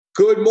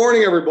Good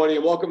morning, everybody,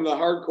 and welcome to the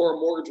Hardcore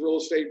Mortgage Real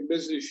Estate and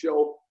Business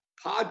Show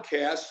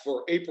podcast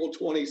for April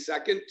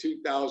 22nd,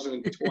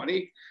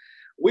 2020.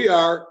 We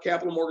are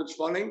Capital Mortgage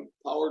Funding,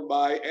 powered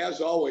by,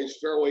 as always,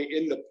 Fairway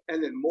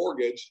Independent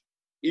Mortgage,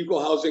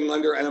 Equal Housing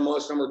Lender,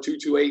 NMLS number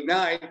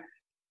 2289.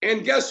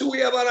 And guess who we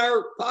have on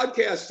our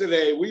podcast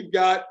today? We've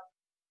got,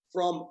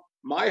 from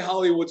my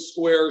Hollywood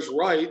Squares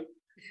right,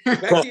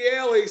 Becky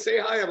Alley. Say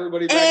hi,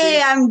 everybody, Becky.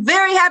 Hey, I'm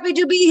very happy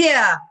to be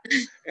here.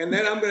 And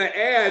then I'm going to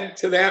add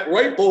to that,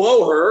 right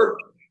below her,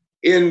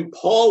 in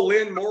Paul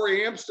Lynn,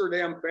 Maury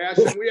Amsterdam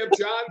fashion, we have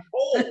John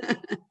Cole.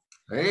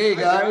 Hey,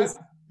 guys.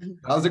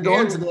 How's it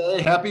going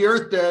today? Happy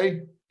Earth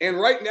Day. And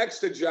right next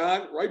to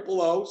John, right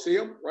below, see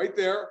him right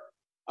there,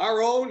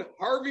 our own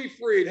Harvey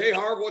Freed. Hey,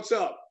 Harv, what's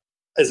up?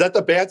 Is that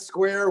the bad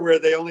square where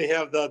they only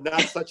have the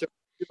not such a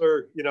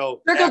popular,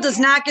 Circle does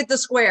not get the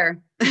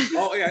square.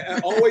 Oh, yeah,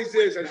 it always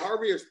is. And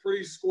Harvey is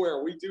pretty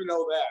square. We do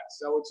know that.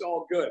 So it's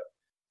all good.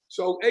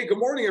 So, hey, good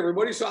morning,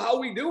 everybody. So how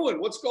we doing?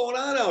 What's going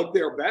on out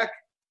there, Beck?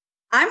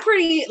 I'm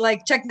pretty,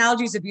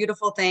 technology is a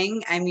beautiful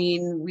thing. I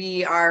mean,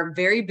 we are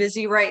very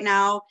busy right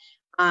now.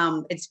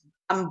 I'm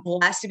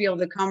blessed to be able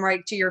to come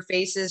right to your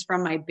faces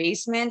from my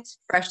basement,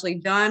 freshly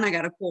done. I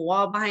got a cool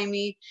wall behind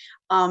me.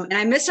 And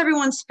I miss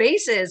everyone's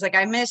faces.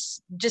 I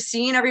miss just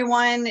seeing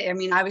everyone. I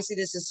mean, obviously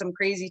this is some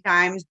crazy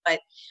times, but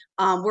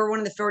we're one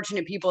of the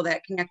fortunate people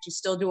that can actually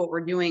still do what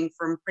we're doing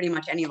from pretty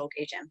much any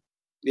location.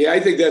 Yeah,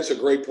 I think that's a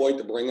great point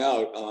to bring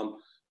out.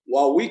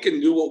 While we can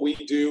do what we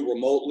do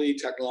remotely,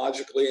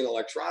 technologically, and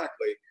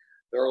electronically,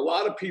 there are a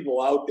lot of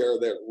people out there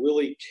that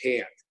really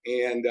can't.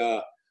 And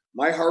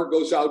my heart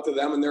goes out to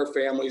them and their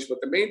families. But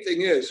the main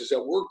thing is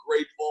that we're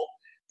grateful.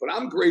 But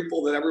I'm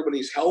grateful that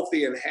everybody's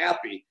healthy and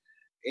happy.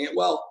 And,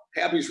 well,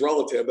 happy's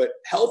relative, but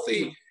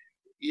healthy.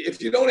 If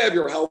you don't have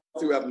your health,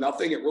 you have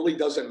nothing. It really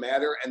doesn't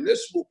matter. And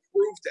this will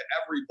prove to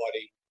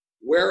everybody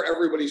where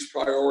everybody's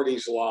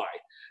priorities lie.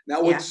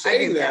 Now, with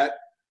saying that,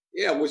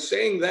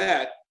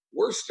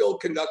 we're still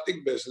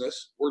conducting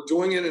business. We're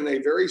doing it in a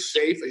very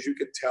safe, as you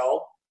could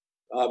tell,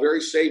 very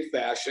safe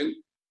fashion.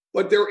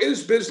 But there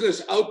is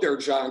business out there,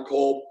 John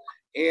Cole,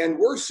 and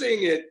we're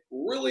seeing it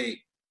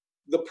really,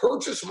 the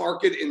purchase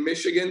market in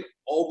Michigan,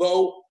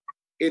 although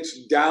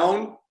it's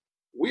down,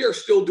 we are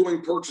still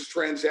doing purchase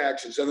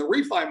transactions. And the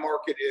refi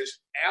market is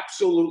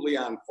absolutely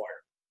on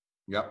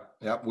fire.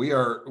 Yep. We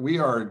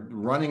are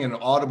running an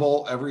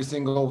audible every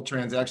single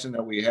transaction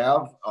that we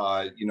have.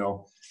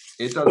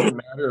 It doesn't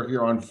matter if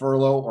you're on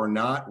furlough or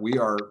not. We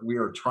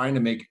are trying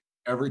to make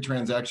every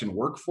transaction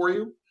work for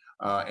you.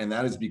 And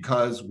that is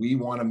because we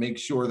want to make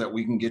sure that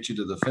we can get you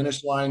to the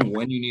finish line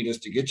when you need us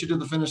to get you to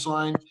the finish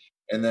line.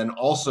 And then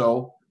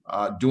also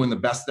doing the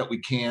best that we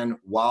can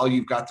while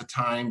you've got the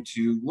time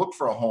to look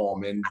for a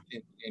home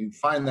and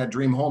find that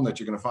dream home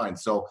that you're going to find.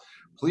 So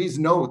please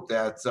note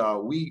that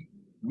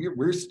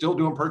we're still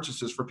doing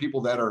purchases for people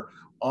that are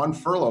on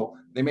furlough.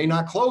 They may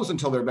not close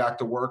until they're back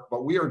to work,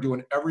 but we are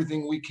doing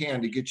everything we can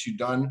to get you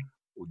done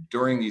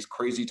during these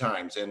crazy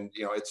times. And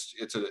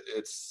it's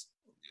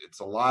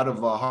a lot of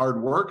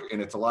hard work,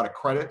 and it's a lot of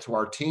credit to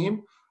our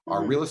team,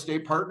 our real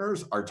estate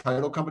partners, our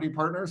title company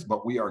partners,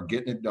 but we are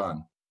getting it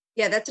done.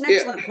 Yeah, that's an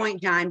excellent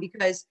point, John,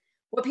 because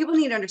what people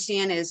need to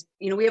understand is,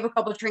 we have a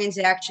couple of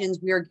transactions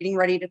we are getting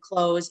ready to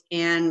close,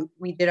 and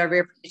we did our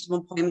verification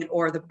appointment,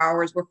 or the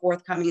borrowers were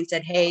forthcoming and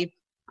said, hey,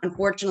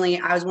 unfortunately,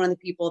 I was one of the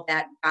people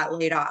that got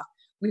laid off.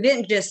 We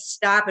didn't just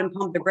stop and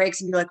pump the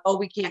brakes and be like, oh,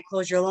 we can't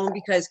close your loan,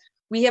 because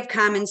we have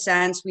common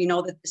sense. We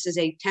know that this is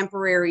a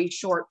temporary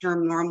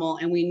short-term normal,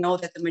 and we know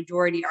that the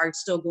majority are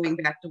still going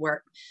back to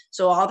work.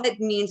 So all that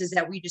means is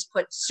that we just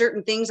put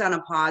certain things on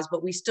a pause,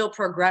 but we still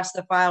progress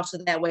the file. So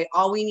that way,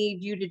 all we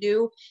need you to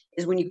do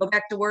is when you go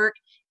back to work,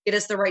 get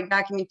us the right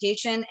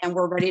documentation, and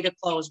we're ready to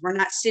close. We're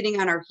not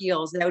sitting on our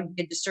heels. That would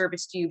be a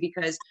disservice to you,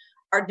 because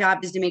our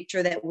job is to make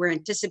sure that we're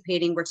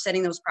anticipating, we're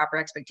setting those proper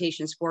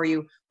expectations for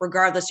you,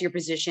 regardless of your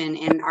position.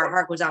 And our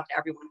heart goes out to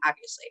everyone,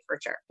 obviously, for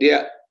sure.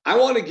 Yeah, I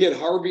want to get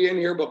Harvey in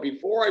here, but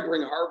before I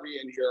bring Harvey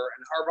in here,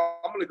 and Harvey,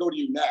 I'm going to go to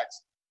you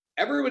next.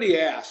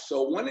 Everybody asks,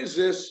 so when is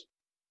this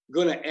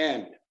going to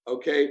end?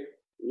 Okay,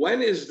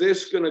 when is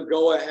this going to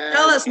go ahead?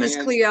 Tell us, Miss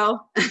Cleo.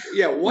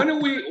 Yeah, when are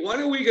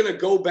we going to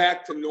go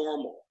back to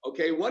normal?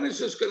 Okay, when is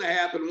this going to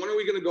happen? When are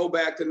we going to go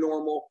back to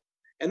normal?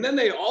 And then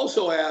they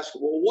also ask,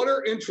 well, what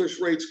are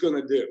interest rates going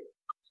to do?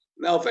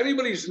 Now, if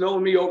anybody's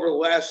known me over the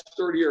last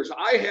 30 years,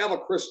 I have a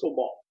crystal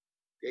ball.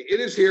 Okay,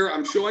 it is here.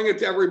 I'm showing it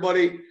to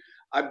everybody.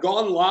 I've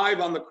gone live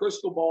on the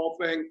crystal ball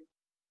thing.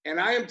 And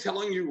I am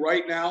telling you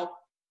right now,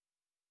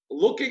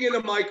 looking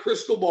into my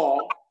crystal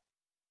ball,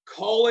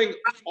 calling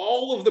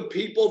all of the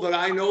people that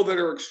I know that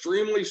are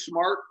extremely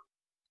smart,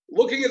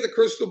 looking at the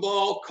crystal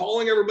ball,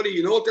 calling everybody,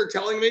 you know what they're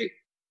telling me?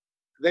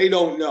 They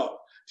don't know.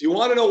 Do you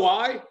want to know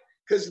why?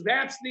 Because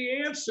that's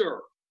the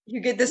answer.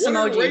 You get this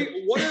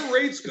emoji. What are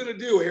rates going to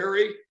do,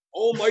 Harry?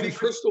 Almighty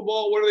crystal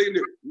ball, what are they going to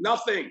do?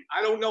 Nothing.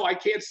 I don't know. I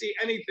can't see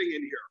anything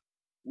in here.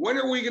 When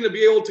are we going to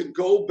be able to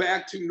go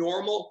back to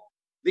normal?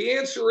 The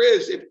answer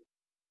is, if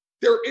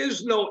there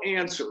is no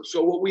answer.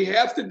 So what we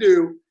have to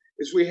do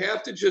is we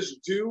have to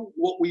just do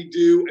what we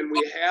do, and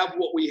we have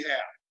what we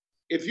have.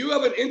 If you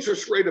have an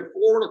interest rate of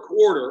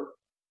 4.25,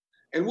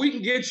 and we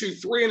can get you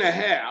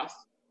 3.5,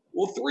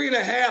 well,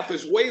 3.5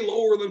 is way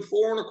lower than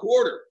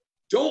 4.25.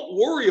 Don't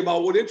worry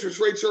about what interest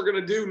rates are going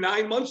to do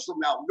 9 months from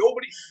now.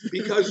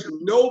 Because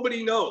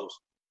nobody knows.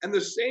 And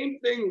the same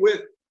thing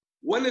with,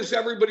 when is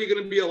everybody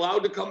going to be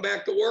allowed to come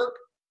back to work?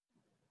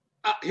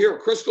 Here,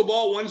 crystal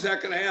ball, when's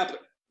that going to happen?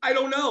 I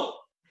don't know.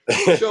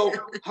 So,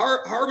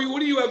 Harvey, what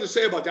do you have to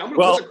say about that? I'm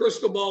going to put the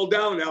crystal ball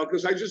down now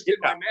because I just did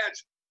my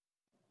magic.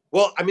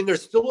 Well, I mean,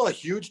 there's still a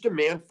huge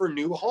demand for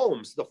new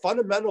homes. The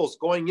fundamentals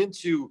going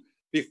into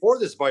before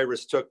this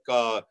virus took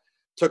a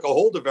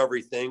hold of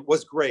everything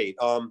was great.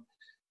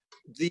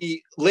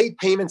 The late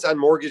payments on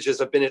mortgages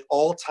have been at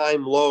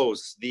all-time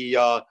lows.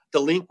 The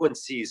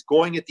delinquencies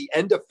going at the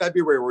end of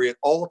February were at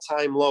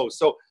all-time lows.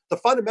 So the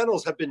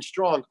fundamentals have been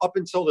strong up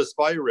until this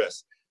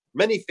virus.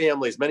 Many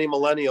families, many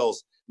millennials,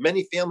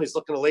 many families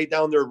looking to lay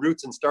down their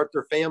roots and start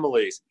their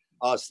families.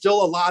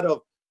 Still a lot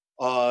of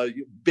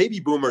baby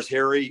boomers,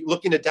 Harry,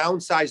 looking to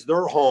downsize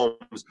their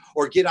homes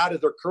or get out of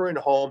their current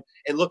home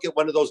and look at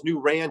one of those new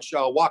ranch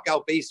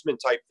walkout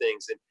basement type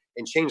things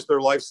and change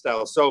their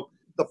lifestyle. So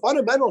the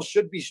fundamentals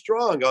should be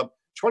strong.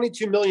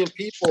 22 million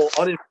people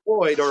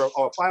unemployed or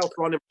filed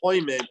for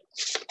unemployment.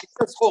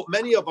 Let's hope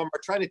many of them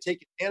are trying to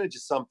take advantage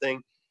of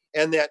something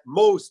and that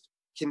most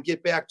can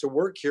get back to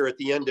work here at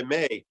the end of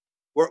May.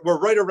 We're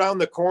right around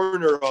the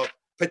corner of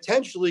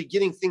potentially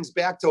getting things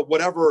back to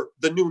whatever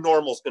the new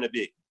normal is going to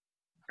be.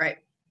 Right.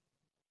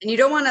 And you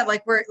don't want to,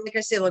 like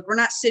I say, look, we're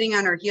not sitting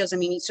on our heels. I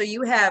mean, so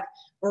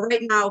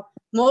right now,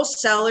 most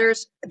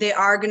sellers, they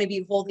are going to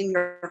be holding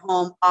their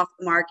home off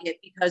the market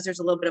because there's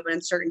a little bit of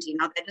uncertainty.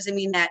 Now, that doesn't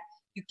mean that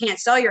you can't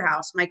sell your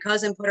house. My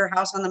cousin put her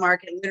house on the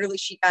market. Literally,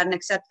 she got an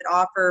accepted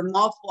offer,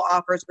 multiple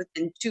offers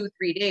within 2-3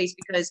 days,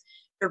 because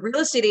the real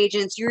estate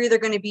agents, you're either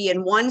going to be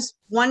in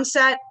one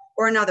set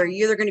or another.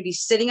 You're either going to be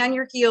sitting on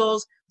your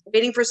heels,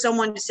 waiting for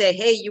someone to say,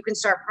 hey, you can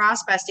start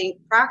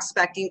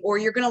prospecting, or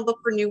you're going to look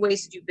for new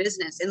ways to do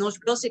business. And those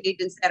real estate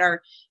agents that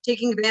are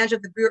taking advantage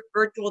of the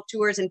virtual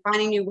tours and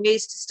finding new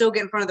ways to still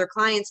get in front of their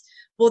clients,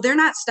 well, they're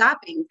not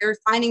stopping. They're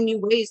finding new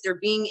ways. They're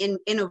being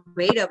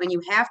innovative, and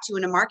you have to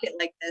in a market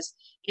like this.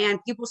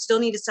 And people still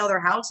need to sell their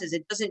houses.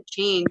 It doesn't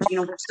change.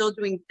 We're still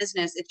doing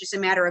business. It's just a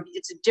matter of,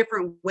 it's a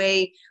different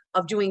way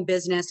of doing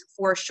business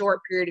for a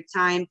short period of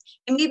time.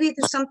 And maybe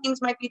some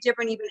things might be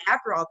different even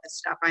after all this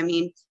stuff. I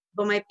mean,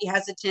 people might be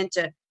hesitant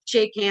to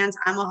shake hands.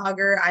 I'm a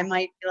hugger. I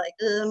might be like,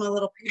 I'm a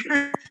little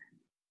paranoid.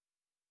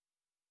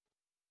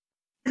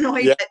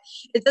 Yeah. But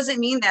it doesn't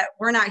mean that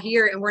we're not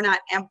here and we're not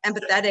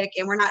empathetic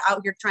and we're not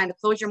out here trying to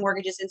close your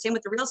mortgages. And same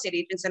with the real estate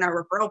agents and our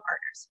referral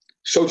partners.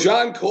 So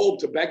John Kolb,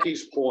 to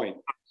Becky's point,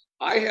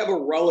 I have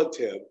a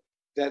relative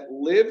that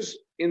lives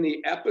in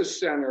the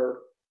epicenter,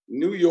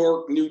 New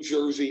York, New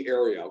Jersey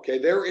area. Okay,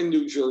 they're in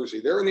New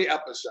Jersey. They're in the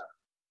epicenter.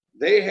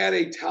 They had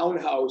a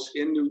townhouse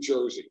in New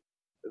Jersey.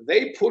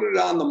 They put it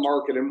on the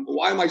market. And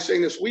why am I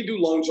saying this? We do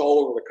loans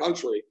all over the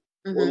country.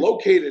 Mm-hmm. We're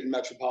located in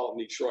metropolitan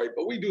Detroit,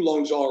 but we do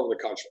loans all over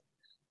the country.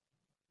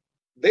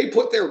 They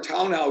put their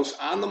townhouse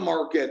on the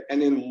market,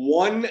 and in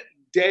one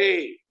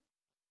day,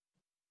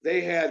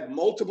 they had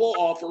multiple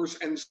offers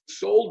and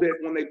sold it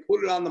when they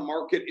put it on the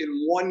market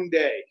in one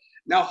day.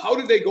 Now, how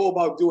did they go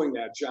about doing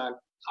that, John?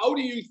 How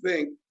do you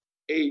think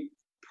a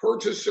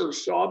purchaser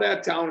saw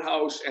that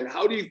townhouse, and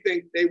how do you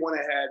think they went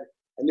ahead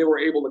and they were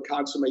able to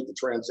consummate the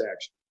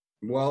transaction?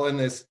 Well, in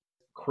this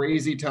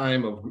crazy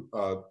time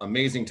of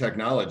amazing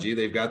technology,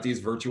 they've got these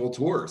virtual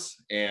tours.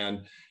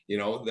 And,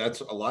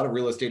 that's a lot of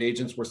real estate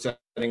agents were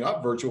setting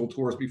up virtual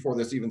tours before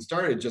this even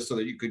started, just so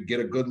that you could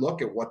get a good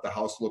look at what the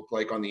house looked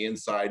like on the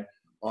inside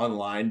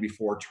online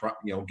before,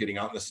 getting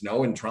out in the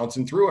snow and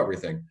trouncing through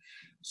everything.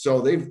 So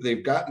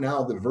they've got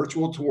now the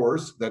virtual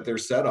tours that they're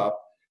set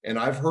up. And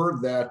I've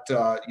heard that,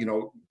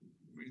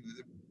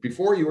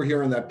 before you were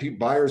hearing that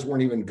buyers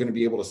weren't even going to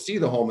be able to see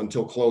the home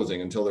until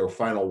closing, until their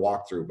final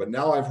walkthrough. But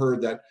now I've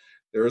heard that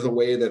there is a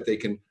way that they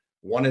can,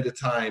 one at a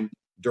time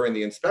during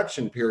the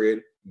inspection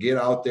period, get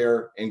out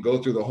there and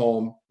go through the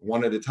home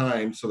one at a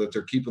time, so that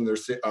they're keeping their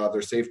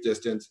safe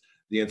distance.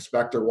 The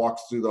inspector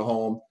walks through the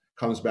home,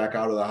 comes back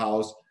out of the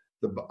house.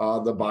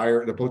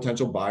 The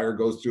potential buyer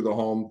goes through the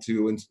home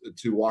to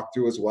walk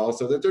through as well,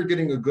 so that they're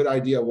getting a good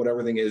idea of what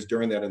everything is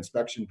during that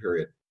inspection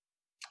period.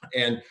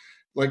 And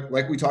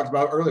like we talked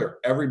about earlier,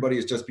 everybody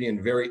is just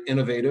being very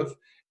innovative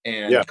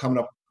and coming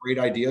up with great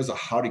ideas of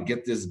how to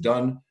get this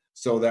done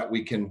so that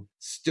we can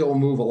still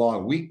move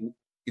along.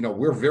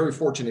 We're very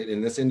fortunate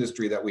in this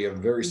industry that we have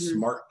very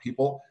smart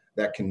people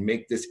that can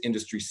make this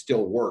industry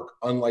still work.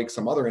 Unlike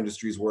some other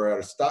industries where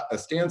at a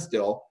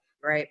standstill,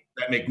 right?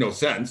 That make no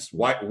sense.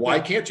 Why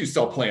can't you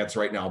sell plants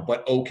right now?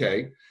 But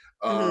okay,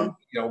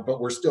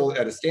 but we're still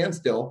at a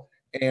standstill.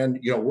 And,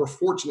 we're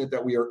fortunate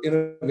that we are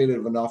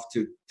innovative enough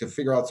to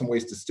figure out some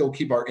ways to still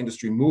keep our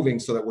industry moving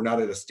so that we're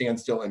not at a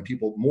standstill and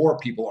more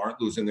people aren't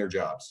losing their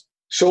jobs.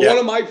 So one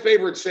of my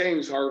favorite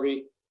sayings,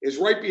 Harvey, is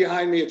right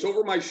behind me. It's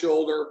over my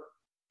shoulder.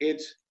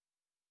 It's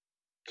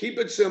keep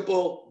it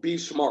simple, be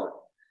smart.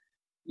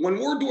 when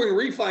we're doing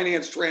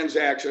refinance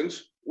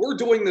transactions, we're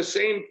doing the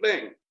same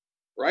thing,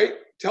 right?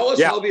 Tell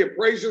us how the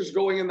appraiser's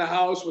going in the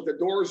house with the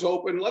doors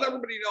open. Let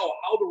everybody know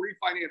how the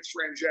refinance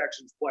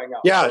transaction's playing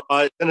out. Yeah,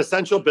 an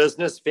essential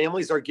business.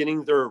 Families are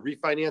getting their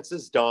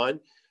refinances done.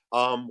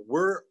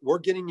 We're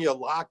getting you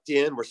locked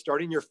in. We're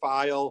starting your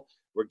file.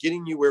 We're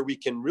getting you where we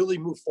can really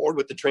move forward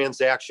with the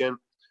transaction.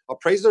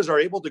 Appraisers are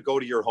able to go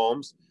to your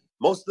homes.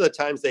 Most of the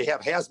times they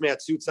have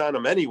hazmat suits on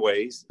them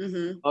anyways.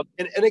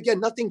 And again,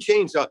 nothing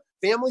changed.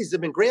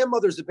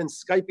 Grandmothers have been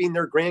Skyping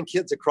their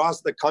grandkids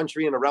across the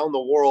country and around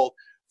the world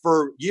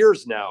for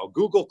years now.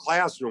 Google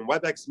Classroom,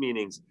 WebEx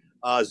meetings,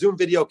 Zoom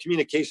video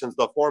communications,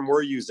 the form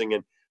we're using,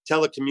 and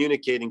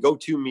telecommunicating,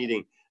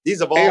 GoToMeeting.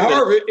 These have all Hey,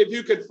 Harv, if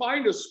you could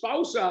find a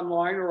spouse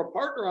online or a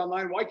partner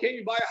online, why can't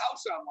you buy a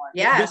house online?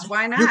 Yes,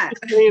 why not?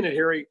 You're saying it,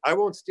 Harry. I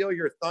won't steal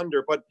your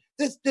thunder, but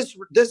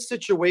this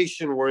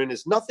situation we're in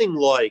is nothing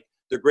like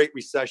the Great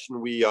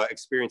Recession we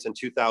experienced in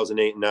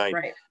 2008 and 9.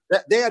 Right.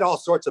 They had all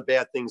sorts of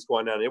bad things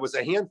going on. It was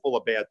a handful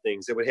of bad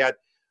things. It had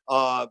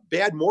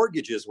bad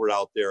mortgages were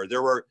out there.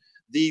 There were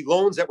the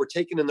loans that were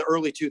taken in the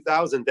early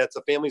 2000s that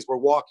the families were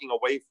walking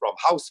away from,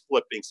 house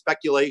flipping,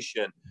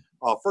 speculation,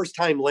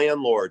 first-time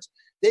landlords.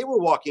 They were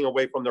walking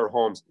away from their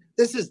homes.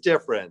 This is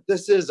different.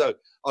 This is a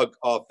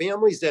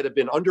families that have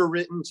been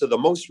underwritten to the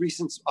most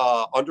recent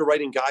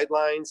underwriting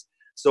guidelines.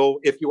 So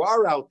if you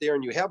are out there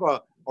and you have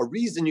a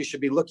reason you should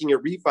be looking at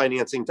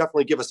refinancing,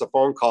 definitely give us a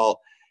phone call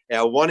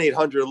at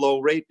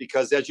 1-800-LOW-RATE,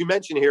 because as you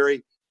mentioned,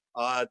 Harry,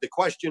 the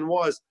question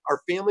was,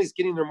 are families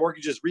getting their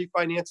mortgages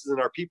refinances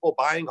and are people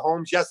buying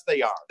homes? Yes,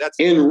 they are. That's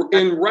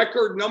in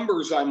record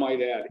numbers, I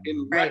might add,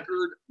 in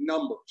record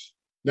numbers.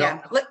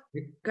 Now, Go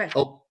ahead.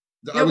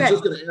 I was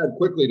just going to add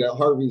quickly to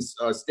Harvey's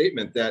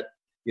statement that,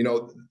 you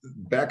know,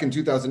 back in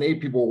 2008,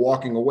 people were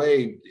walking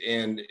away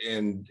and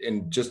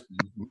just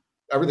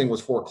everything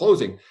was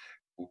foreclosing.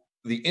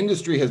 The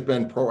industry has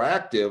been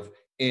proactive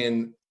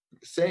in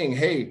saying,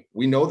 hey,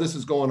 we know this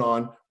is going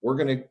on. We're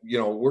going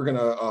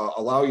to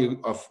allow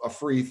you a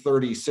free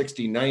 30,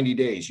 60, 90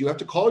 days. You have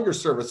to call your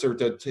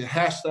servicer to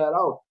hash that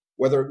out,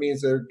 whether it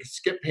means they're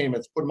skip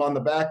payments, put them on the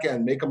back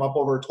end, make them up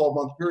over a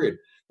 12-month period.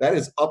 That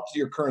is up to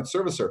your current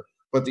servicer.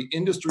 But the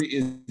industry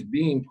is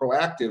being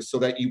proactive so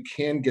that you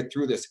can get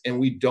through this. And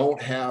we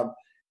don't have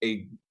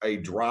a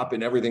drop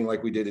in everything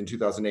like we did in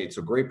 2008.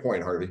 So great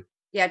point, Harvey.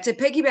 Yeah, to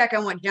piggyback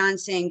on what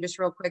John's saying, just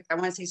real quick, I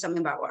want to say something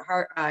about what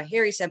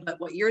Harry said, but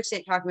what you're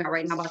talking about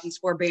right now about these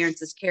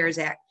forbearances, CARES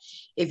Act.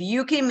 If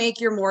you can make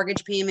your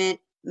mortgage payment,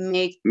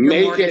 make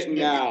it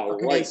now.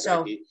 Okay, right,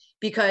 so Becky.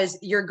 Because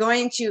you're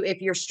going to,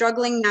 if you're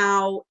struggling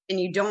now and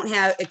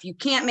if you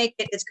can't make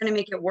it, it's going to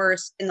make it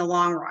worse in the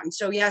long run.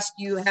 So yes,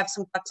 you have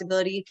some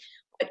flexibility,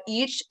 but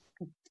each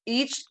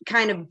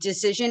kind of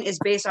decision is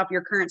based off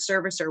your current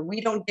servicer.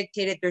 We don't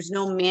dictate it. There's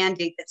no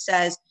mandate that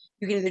says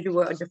you can either do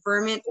a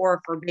deferment or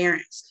a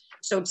forbearance.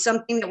 So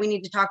something that we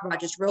need to talk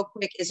about just real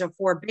quick is a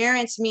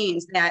forbearance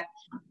means that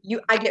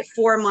I get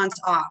 4 months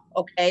off.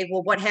 Okay.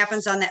 Well, what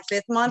happens on that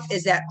 5th month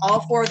is that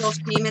all 4 of those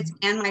payments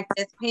and my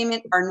 5th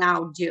payment are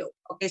now due.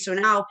 Okay. So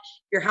now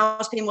your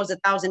house payment was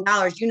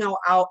 $1,000. You know,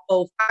 I'll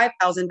owe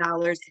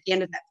 $5,000 at the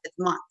end of that 5th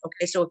month.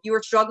 Okay. So if you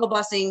were struggle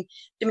busing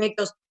to make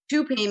those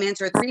 2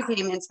 payments or 3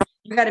 payments,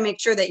 you got to make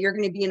sure that you're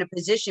going to be in a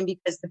position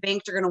because the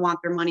banks are going to want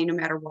their money no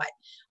matter what.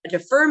 A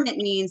deferment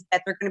means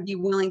that they're going to be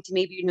willing to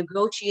maybe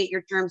negotiate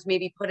your terms,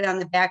 maybe put it on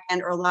the back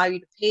end or allow you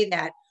to pay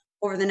that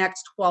over the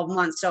next 12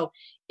 months. So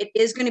it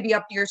is going to be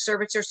up to your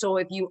servicer. So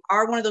if you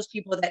are one of those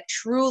people that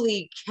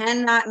truly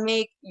cannot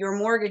make your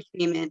mortgage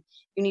payment,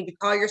 you need to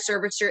call your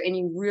servicer and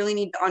you really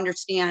need to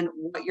understand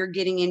what you're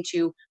getting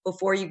into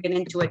before you get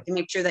into it to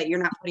make sure that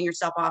you're not putting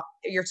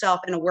yourself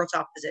in a worse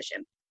off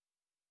position.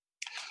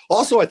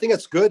 Also, I think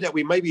it's good that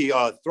we maybe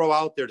throw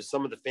out there to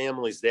some of the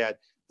families that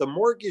the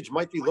mortgage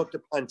might be looked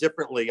upon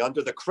differently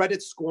under the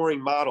credit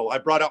scoring model. I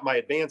brought out my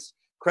advanced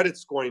credit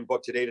scoring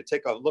book today to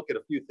take a look at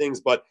a few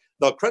things, but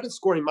the credit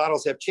scoring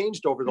models have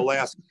changed over the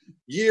last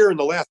year and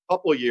the last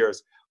couple of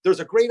years. There's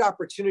a great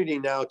opportunity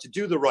now to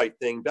do the right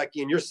thing,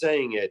 Becky, and you're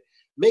saying it.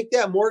 Make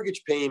that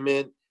mortgage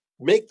payment,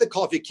 make the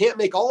call. If you can't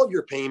make all of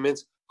your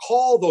payments,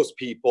 call those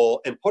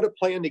people and put a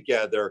plan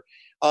together.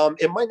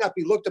 It might not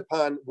be looked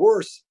upon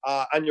worse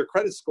on your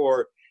credit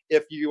score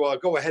if you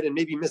go ahead and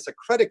maybe miss a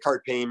credit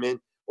card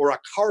payment or a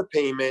car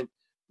payment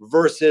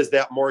versus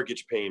that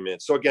mortgage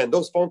payment. So again,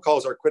 those phone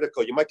calls are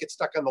critical. You might get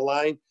stuck on the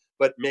line,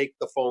 but make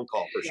the phone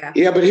call for sure.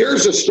 Yeah, but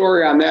here's the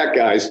story on that,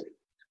 guys.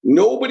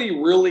 Nobody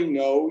really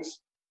knows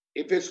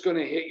if it's going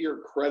to hit your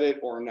credit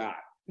or not.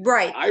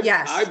 Right.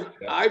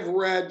 I've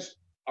read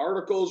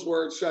articles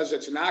where it says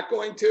it's not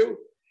going to.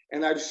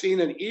 And I've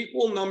seen an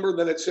equal number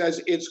that it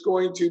says it's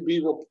going to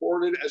be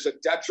reported as a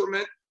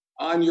detriment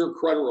on your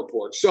credit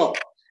report. So,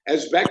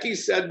 as Becky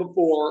said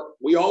before,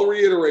 we all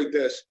reiterate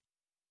this.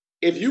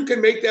 If you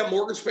can make that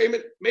mortgage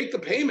payment, make the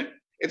payment.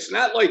 It's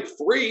not like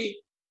free.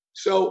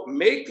 So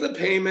make the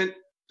payment.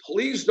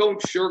 Please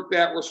don't shirk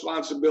that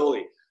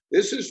responsibility.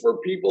 This is for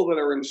people that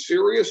are in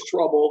serious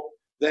trouble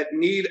that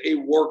need a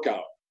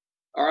workout.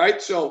 All right.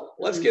 So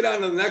let's get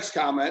on to the next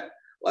comment.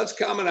 let's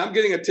comment. I'm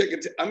getting a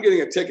ticket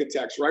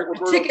text, right?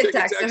 Roberto, Ticket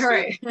text, all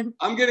right.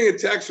 I'm getting a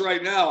text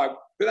right now. I've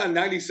been on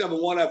 97.1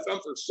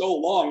 FM for so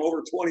long,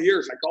 over 20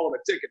 years. I call it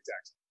a ticket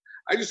text.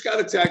 I just got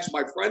a text.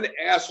 My friend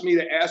asked me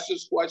to ask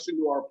this question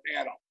to our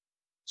panel.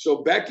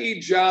 So Becky,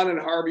 John, and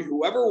Harvey,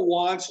 whoever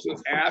wants to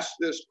ask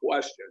this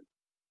question,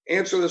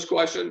 answer this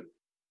question,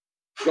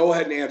 go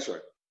ahead and answer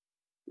it.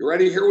 You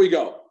ready? Here we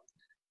go.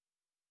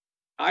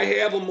 I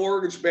have a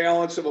mortgage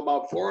balance of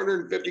about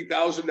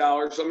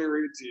 $450,000. Let me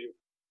read it to you.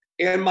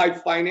 And my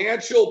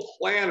financial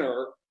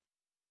planner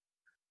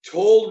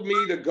told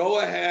me to go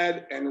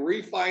ahead and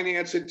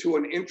refinance it to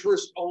an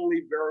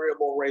interest-only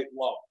variable rate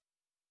loan.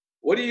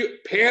 What do you,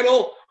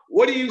 panel,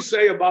 what do you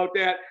say about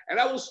that? And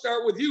I will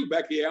start with you,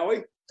 Becky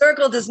Alley.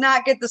 Circle does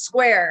not get the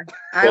square.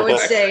 I would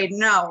say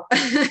no,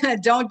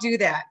 don't do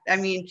that. I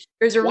mean,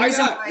 there's a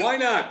reason. Why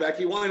not,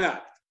 Becky? Why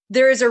not?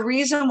 There is a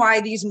reason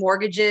why these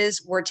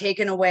mortgages were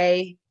taken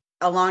away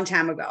a long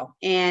time ago.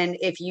 And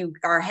if you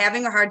are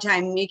having a hard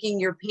time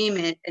making your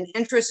payment, an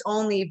interest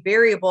only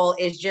variable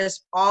is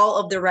just all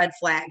of the red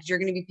flags. You're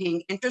going to be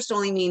paying interest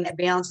only, meaning that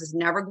balance is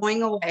never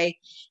going away.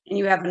 And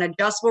you have an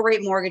adjustable rate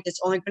mortgage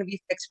that's only going to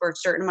be fixed for a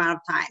certain amount of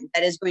time.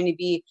 That is going to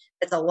be,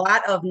 that's a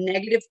lot of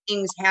negative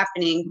things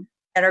happening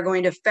that are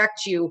going to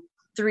affect you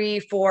 3,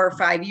 4,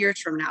 5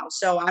 years from now.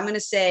 So I'm going to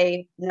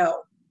say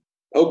no.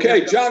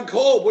 Okay, John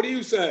Cole, what do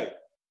you say?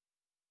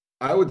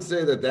 I would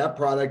say that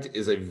product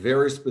is a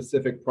very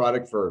specific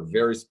product for a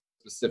very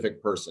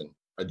specific person.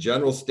 A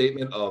general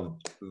statement of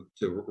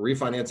to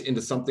refinance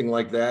into something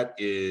like that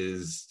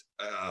is,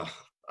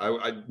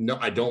 I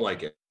don't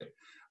like it.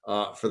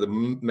 For the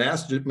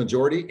mass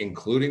majority,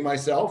 including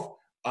myself,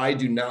 I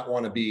do not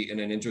want to be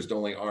in an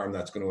interest-only arm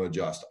that's going to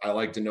adjust. I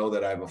like to know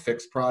that I have a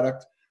fixed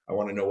product. I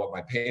want to know what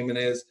my payment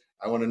is.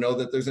 I want to know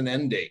that there's an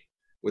end date.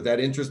 With that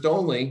interest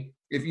only,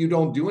 if you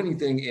don't do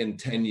anything in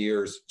 10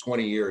 years,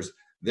 20 years,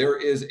 there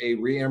is a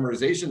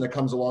reamortization that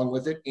comes along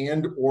with it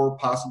and or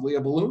possibly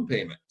a balloon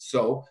payment.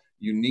 So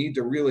you need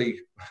to really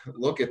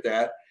look at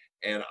that.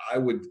 And I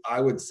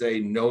would say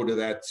no to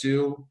that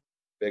too.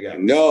 Big X.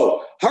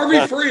 No.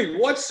 Harvey Freed,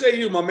 what say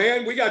you, my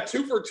man? We got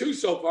 2 for 2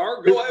 so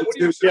far. Go ahead. What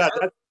do you say? Yeah,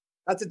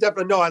 that's a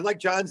definite no. I like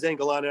John's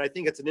angle on it. I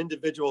think it's an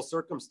individual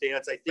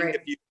circumstance. I think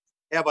if you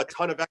have a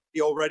ton of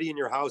equity already in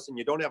your house and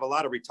you don't have a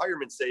lot of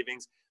retirement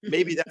savings,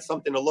 maybe that's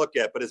something to look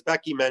at. But as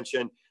Becky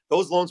mentioned,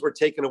 those loans were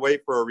taken away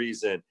for a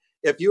reason.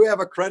 If you have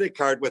a credit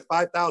card with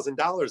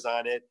 $5,000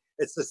 on it,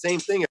 it's the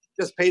same thing. If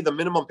you just pay the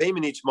minimum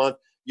payment each month,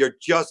 you're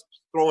just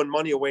throwing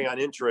money away on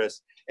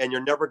interest and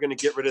you're never going to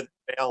get rid of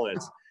the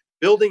balance.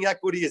 Building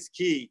equity is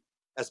key,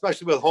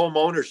 especially with home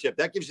ownership.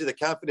 That gives you the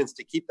confidence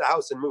to keep the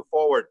house and move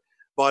forward.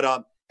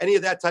 But any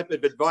of that type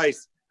of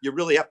advice, you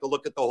really have to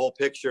look at the whole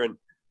picture, and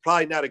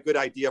probably not a good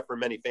idea for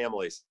many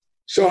families.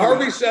 So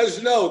Harvey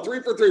says no.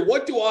 3 for 3.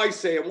 What do I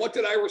say? And what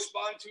did I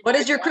respond to? What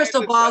does your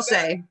crystal ball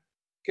say?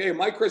 Okay,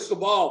 my crystal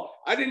ball.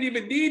 I didn't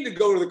even need to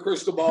go to the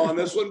crystal ball on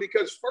this one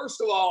because,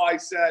 first of all, I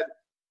said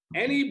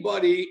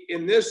anybody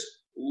in this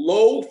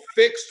low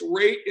fixed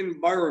rate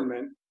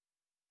environment,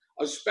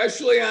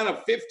 especially on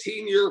a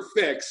 15-year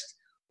fixed,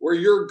 where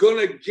you're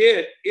going to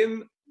get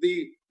in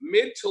the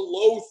mid to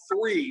low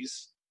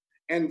 3s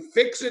and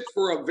fix it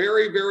for a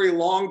very, very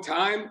long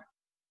time,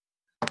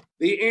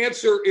 the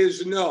answer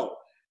is no.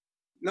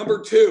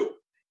 Number 2,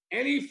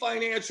 any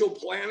financial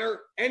planner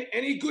and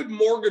any good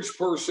mortgage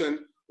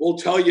person will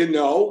tell you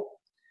no.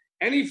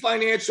 Any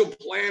financial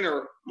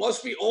planner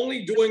must be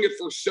only doing it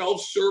for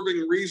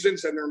self-serving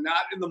reasons and they're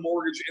not in the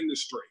mortgage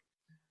industry.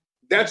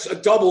 That's a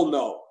double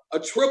no. A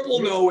triple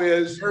no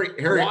is, Harry,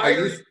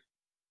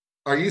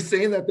 are you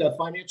saying that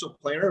financial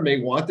planner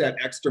may want that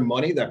extra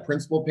money, that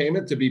principal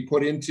payment, to be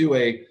put into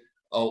an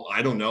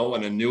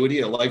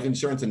annuity, a life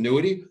insurance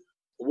annuity?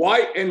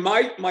 Why? And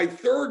my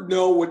third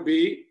no would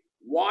be,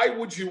 why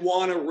would you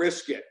want to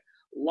risk it?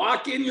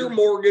 Lock in your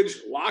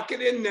mortgage, lock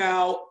it in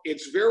now.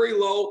 It's very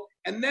low.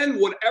 And then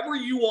whatever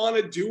you want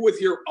to do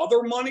with your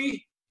other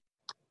money,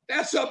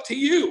 that's up to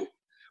you.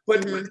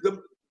 But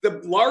the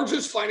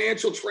largest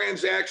financial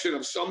transaction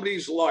of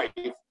somebody's life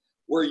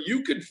where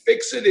you could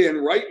fix it in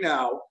right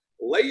now,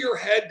 lay your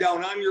head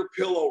down on your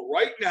pillow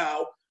right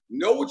now,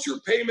 know what your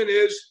payment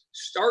is,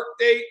 start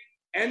date,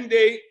 end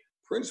date,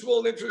 principal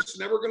and interest is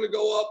never going to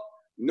go up,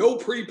 no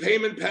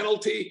prepayment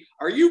penalty.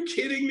 Are you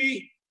kidding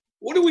me?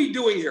 What are we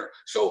doing here?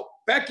 So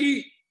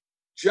Becky,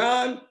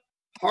 John,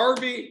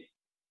 Harvey,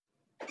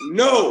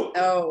 no.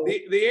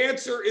 The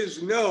answer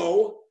is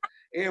no.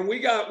 And we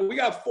got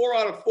 4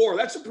 out of 4.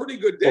 That's a pretty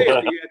good day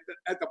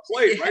at the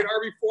plate, right,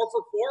 Harvey? 4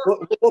 for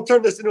 4. We'll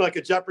turn this into like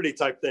a Jeopardy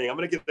type thing. I'm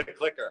going to get the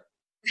clicker.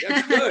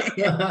 That's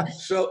good.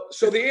 So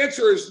the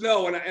answer is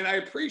no. And I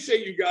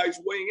appreciate you guys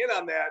weighing in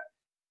on that.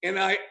 And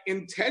I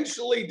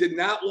intentionally did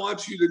not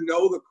want you to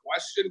know the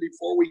question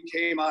before we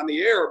came on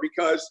the air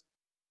because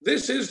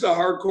this is the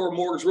Hardcore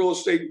Mortgage Real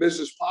Estate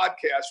Business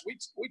Podcast. We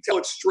tell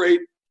it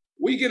straight.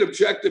 We get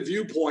objective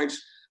viewpoints.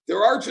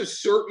 There are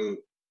just certain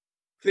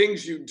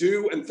things you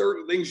do and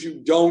certain things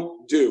you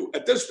don't do.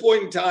 At this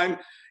point in time,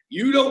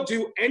 you don't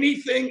do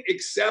anything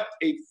except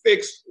a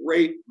fixed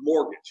rate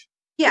mortgage.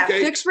 Yeah,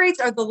 Okay. fixed rates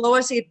are the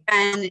lowest they've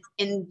been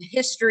in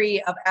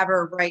history of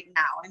ever right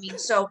now. I mean,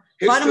 so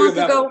about a History month of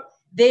ever. ago,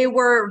 they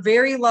were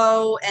very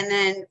low, and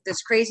then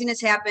this craziness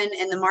happened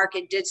and the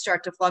market did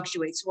start to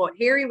fluctuate. So what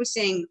Harry was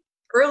saying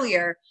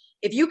earlier,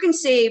 if you can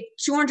save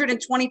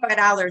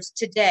 $225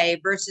 today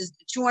versus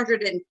the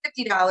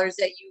 $250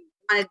 that you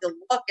wanted to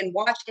look and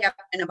watch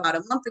happen about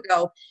a month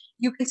ago,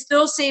 you can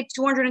still save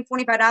 $225.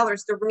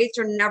 The rates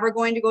are never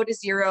going to go to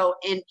zero.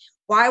 And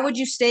why would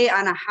you stay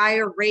on a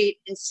higher rate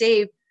and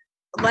save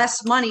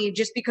less money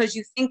just because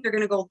you think they're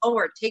going to go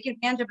lower? Take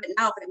advantage of it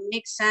now. If it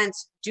makes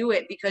sense, do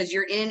it, because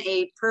you're in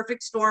a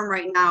perfect storm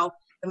right now.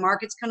 The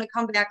market's going to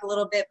come back a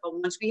little bit, but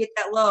once we hit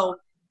that low,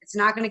 it's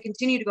not going to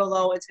continue to go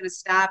low. It's going to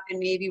stop, and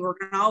maybe we're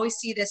going to always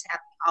see this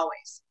happen,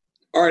 always.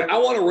 All right, I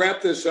want to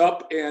wrap this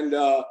up, and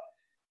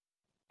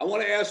I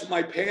want to ask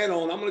my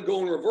panel, and I'm going to go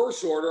in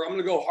reverse order. I'm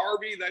going to go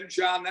Harvey, then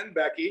John, then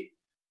Becky.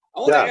 I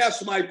want to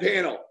ask my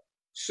panel.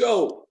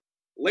 So,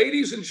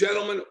 ladies and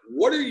gentlemen,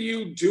 what are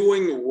you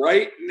doing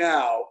right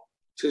now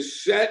to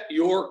set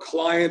your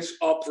clients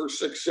up for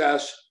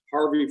success?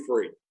 Harvey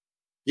Freed.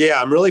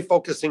 Yeah, I'm really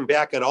focusing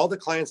back on all the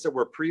clients that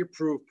were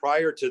pre-approved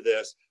prior to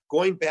this,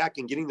 going back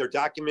and getting their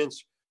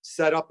documents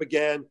set up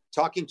again,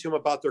 talking to them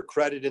about their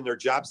credit and their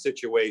job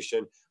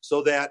situation,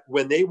 so that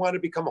when they want to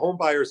become home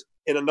buyers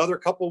in another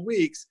couple of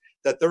weeks,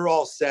 that they're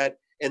all set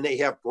and they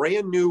have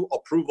brand new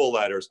approval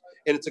letters.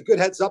 And it's a good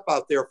heads up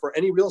out there for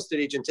any real estate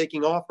agent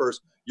taking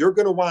offers. You're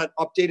going to want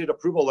updated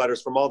approval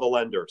letters from all the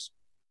lenders.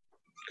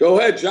 Go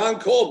ahead, John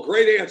Cole.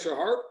 Great answer,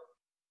 Harp.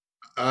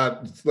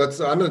 I'm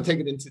going to take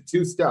it into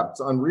two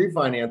steps. On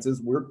refinances,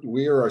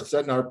 we are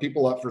setting our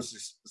people up for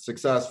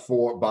success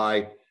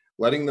by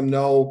letting them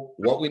know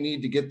what we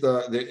need to get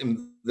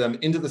them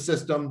into the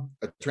system,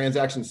 a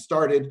transaction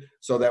started,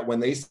 so that when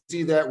they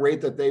see that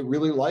rate that they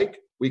really like,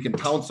 we can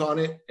pounce on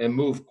it and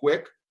move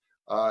quick.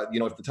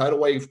 If the tidal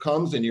wave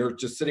comes and you're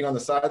just sitting on the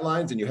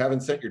sidelines and you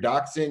haven't sent your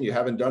docs in, you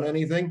haven't done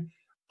anything,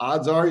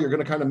 odds are you're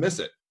going to kind of miss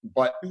it.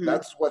 But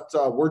that's what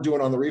we're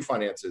doing on the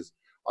refinances.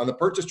 On the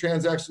purchase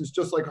transactions,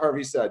 just like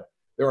Harvey said,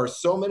 there are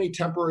so many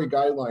temporary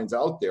guidelines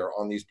out there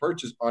on these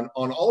on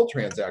all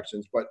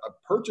transactions, but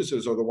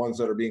purchases are the ones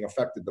that are being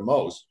affected the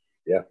most.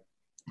 Yeah.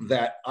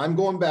 That I'm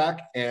going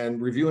back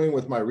and reviewing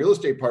with my real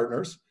estate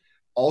partners,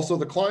 also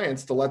the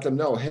clients, to let them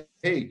know,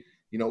 hey,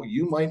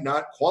 you might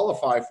not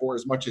qualify for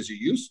as much as you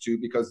used to,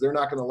 because they're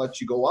not going to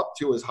let you go up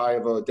to as high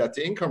of a debt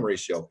to income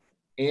ratio.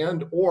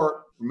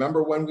 Or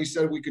remember when we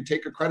said we could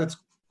take a credit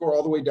score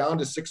all the way down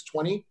to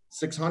 620,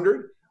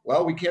 600?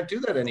 Well, we can't do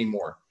that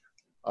anymore.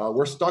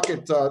 We're stuck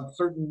at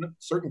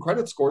certain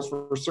credit scores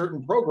for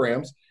certain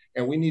programs,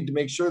 and we need to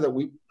make sure that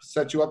we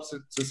set you up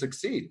to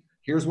succeed.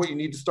 Here's what you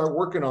need to start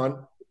working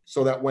on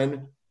so that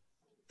when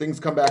things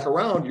come back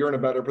around, you're in a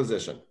better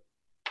position.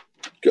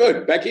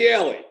 Good. Becky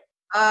Alley.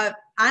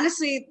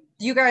 Honestly,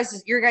 your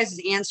guys'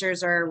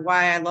 answers are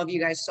why I love you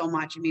guys so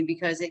much. I mean,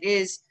 because it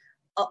is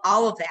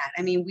all of that.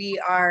 I mean, we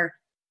are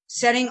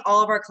setting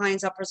all of our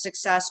clients up for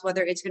success,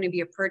 whether it's going to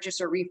be a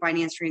purchase or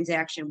refinance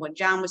transaction. What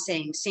John was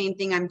saying, same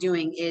thing I'm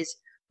doing is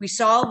we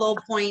saw a low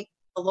point.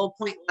 The low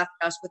point left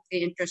us with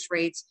the interest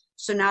rates.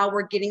 So now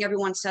we're getting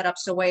everyone set up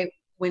so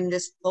when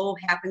this low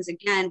happens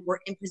again, we're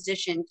in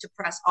position to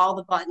press all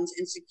the buttons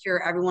and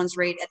secure everyone's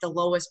rate at the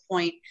lowest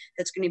point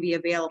that's going to be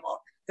available.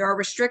 There are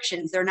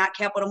restrictions. They're not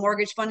capital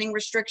mortgage funding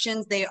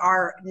restrictions. They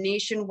are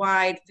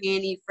nationwide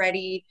Fannie,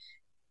 Freddie,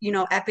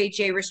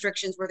 FHA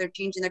restrictions, where they're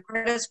changing the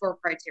credit score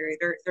criteria.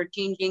 They're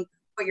changing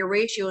what your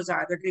ratios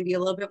are. They're going to be a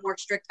little bit more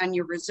strict on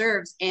your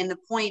reserves. And the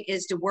point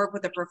is to work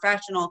with a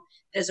professional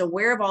that is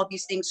aware of all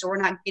these things, so we're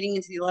not getting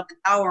into the 11th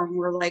hour and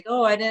we're like,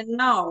 oh, I didn't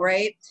know,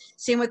 right?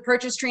 Same with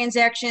purchase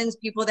transactions.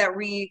 People that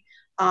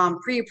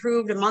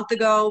pre-approved a month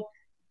ago,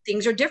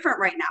 things are different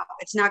right now.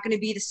 It's not going to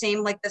be the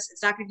same like this.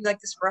 It's not going to be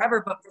like this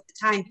forever. But for the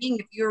time being,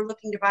 if you're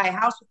looking to buy a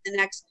house within the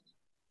next,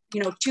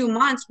 2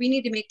 months, we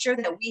need to make sure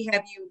that we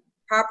have you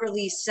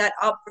properly set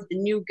up for the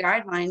new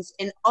guidelines.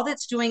 And all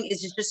that's doing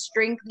is just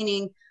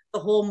strengthening the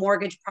whole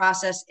mortgage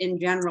process in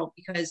general,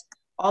 because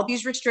all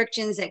these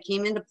restrictions that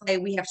came into play,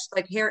 we have,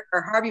 like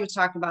Harvey was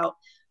talking about,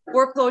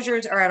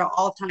 foreclosures are at an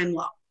all-time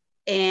low.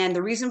 And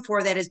the reason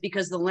for that is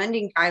because the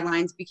lending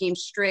guidelines became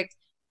strict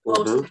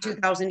post the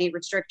 2008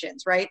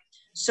 restrictions, right?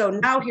 So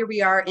now here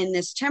we are in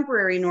this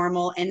temporary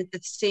normal, and the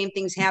same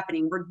thing's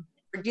happening. We're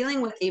dealing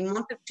with a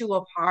month or two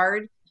of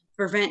hard to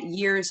prevent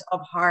years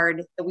of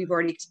hard that we've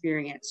already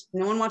experienced.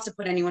 No one wants to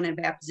put anyone in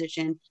a bad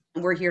position,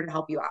 and we're here to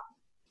help you out.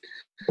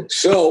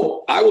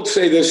 So I would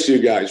say this to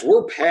you guys.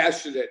 We're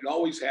passionate and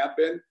always have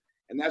been,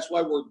 and that's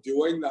why we're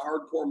doing the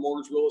Hardcore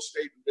Mortgage Real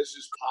Estate and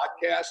Business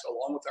podcast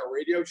along with our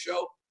radio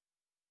show.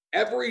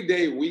 Every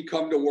day we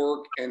come to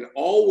work, and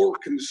all we're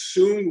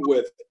consumed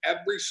with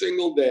every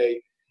single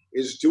day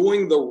is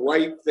doing the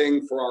right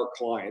thing for our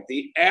client,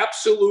 the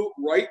absolute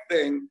right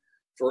thing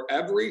for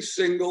every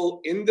single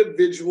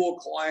individual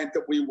client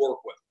that we work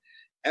with.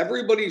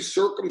 Everybody's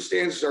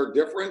circumstances are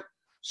different,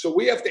 so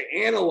we have to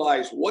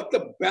analyze what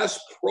the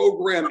best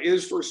program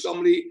is for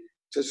somebody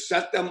to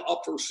set them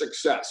up for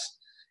success.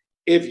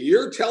 If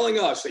you're telling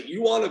us that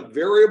you want a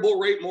variable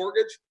rate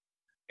mortgage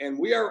and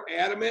we are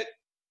adamant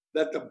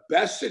that the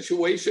best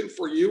situation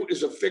for you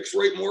is a fixed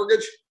rate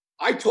mortgage,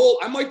 I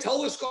might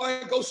tell this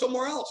client go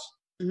somewhere else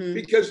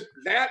because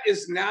that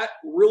is not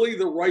really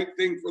the right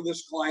thing for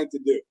this client to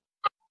do.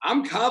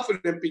 I'm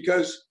confident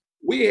because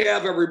we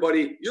have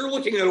everybody, you're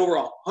looking at over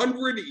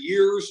 100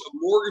 years of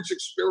mortgage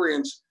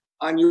experience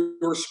on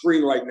your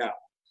screen right now.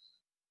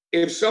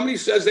 If somebody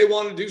says they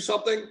want to do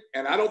something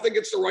and I don't think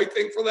it's the right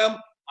thing for them,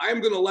 I'm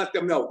going to let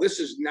them know this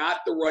is not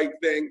the right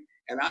thing.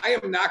 And I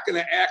am not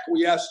going to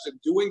acquiesce to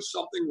doing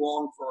something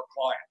wrong for a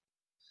client.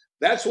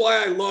 That's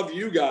why I love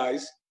you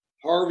guys,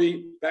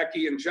 Harvey,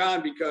 Becky, and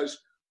John, because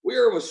we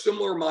are of a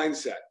similar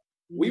mindset.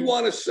 We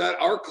want to set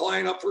our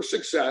client up for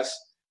success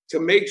to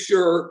make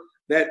sure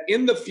that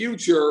in the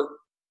future,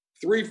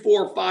 3,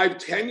 4, 5,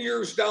 10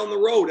 years down the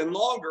road and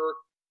longer,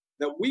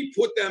 that we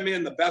put them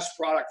in the best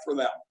product for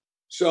them.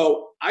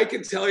 So I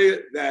can tell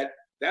you that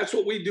that's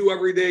what we do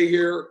every day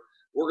here.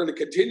 We're going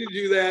to continue to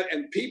do that.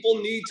 And people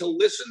need to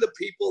listen to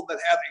people that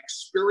have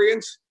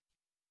experience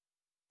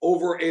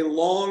over a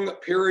long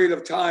period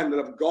of time, that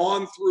have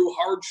gone through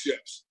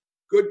hardships,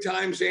 good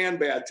times and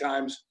bad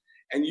times.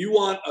 And you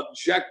want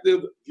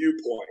objective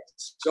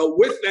viewpoints. So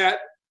with that,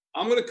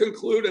 I'm going to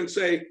conclude and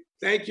say,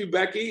 thank you,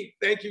 Becky.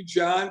 Thank you,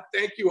 John.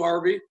 Thank you,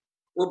 Harvey.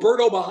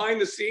 Roberto behind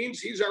the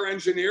scenes, he's our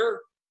engineer.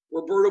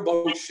 Roberto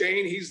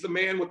Beauchesne, he's the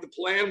man with the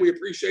plan. We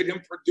appreciate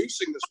him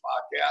producing this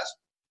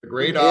podcast.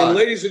 Great. And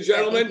ladies and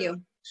gentlemen, Thank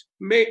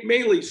you.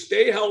 mainly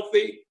stay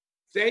healthy.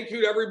 Thank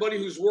you to everybody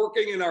who's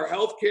working in our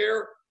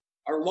healthcare,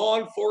 our law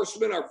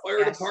enforcement, our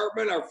fire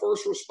department, our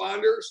first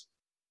responders.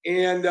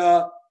 And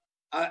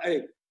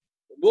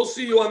we'll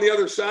see you on the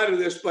other side of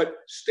this, but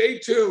stay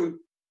tuned.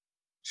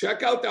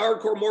 Check out the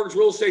Hardcore Mortgage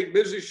Real Estate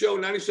Business Show,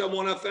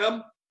 97.1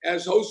 FM,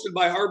 as hosted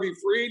by Harvey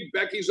Freed.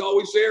 Becky's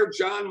always there.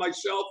 John,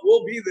 myself,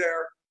 will be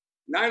there.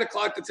 9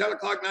 o'clock to 10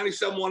 o'clock,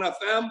 97.1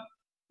 FM.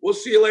 We'll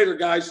see you later,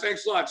 guys.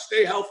 Thanks a lot.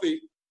 Stay healthy.